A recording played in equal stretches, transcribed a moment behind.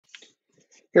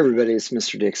Hey everybody, it's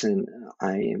Mr. Dixon.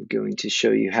 I am going to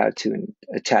show you how to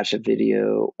attach a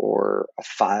video or a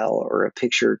file or a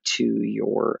picture to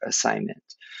your assignment.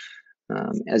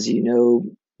 As you know,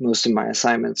 most of my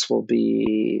assignments will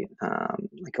be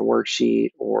like a worksheet,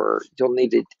 or you'll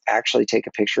need to actually take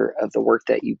a picture of the work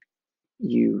that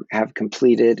you have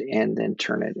completed and then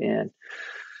turn it in.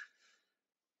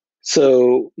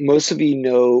 So most of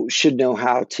you should know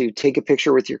how to take a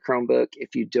picture with your Chromebook.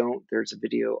 If you don't, there's a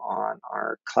video on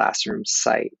our classroom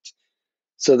site.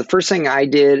 So the first thing I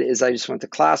did is I just went to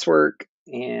classwork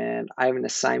and I have an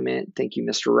assignment. Thank you,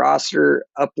 Mr. Roster.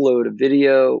 Upload a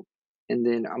video, and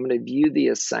then I'm going to view the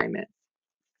assignment.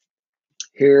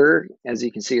 Here, as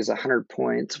you can see, is 100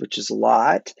 points, which is a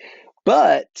lot.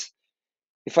 But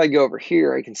if I go over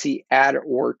here, I can see add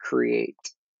or create.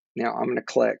 Now I'm going to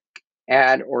click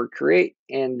add or create,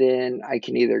 and then I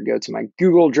can either go to my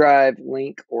Google Drive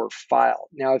link or file.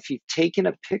 Now, if you've taken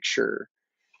a picture,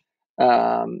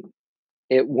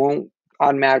 it won't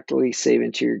automatically save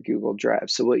into your Google Drive.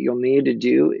 So what you'll need to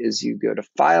do is you go to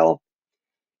File,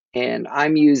 and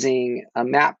I'm using a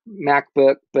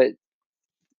MacBook, but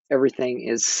everything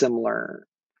is similar.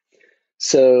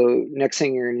 So next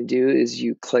thing you're going to do is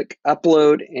you click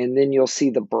Upload, and then you'll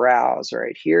see the Browse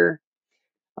right here.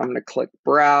 I'm going to click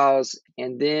Browse,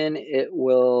 and then it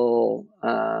will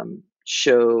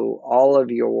show all of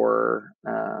your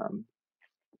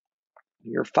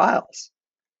files.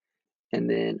 And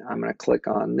then I'm going to click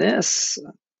on this,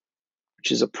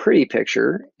 which is a pretty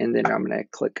picture. And then I'm going to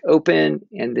click open.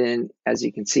 And then as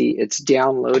you can see, it's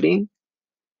downloading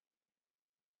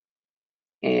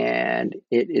and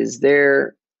it is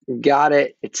there. Got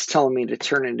it. It's telling me to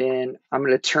turn it in. I'm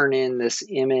going to turn in this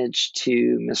image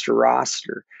to Mr.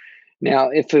 Roster. Now,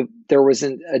 if there was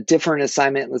a different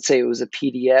assignment, let's say it was a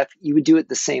PDF, you would do it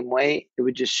the same way. It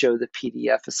would just show the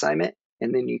PDF assignment,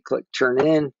 and then you click turn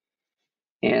in,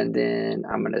 and then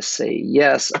I'm going to say,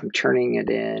 yes, I'm turning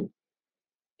it in,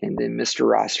 and then Mr.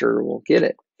 Roster will get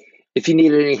it. If you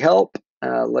need any help,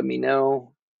 let me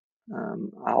know.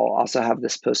 I'll also have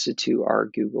this posted to our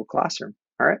Google Classroom.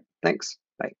 All right, thanks.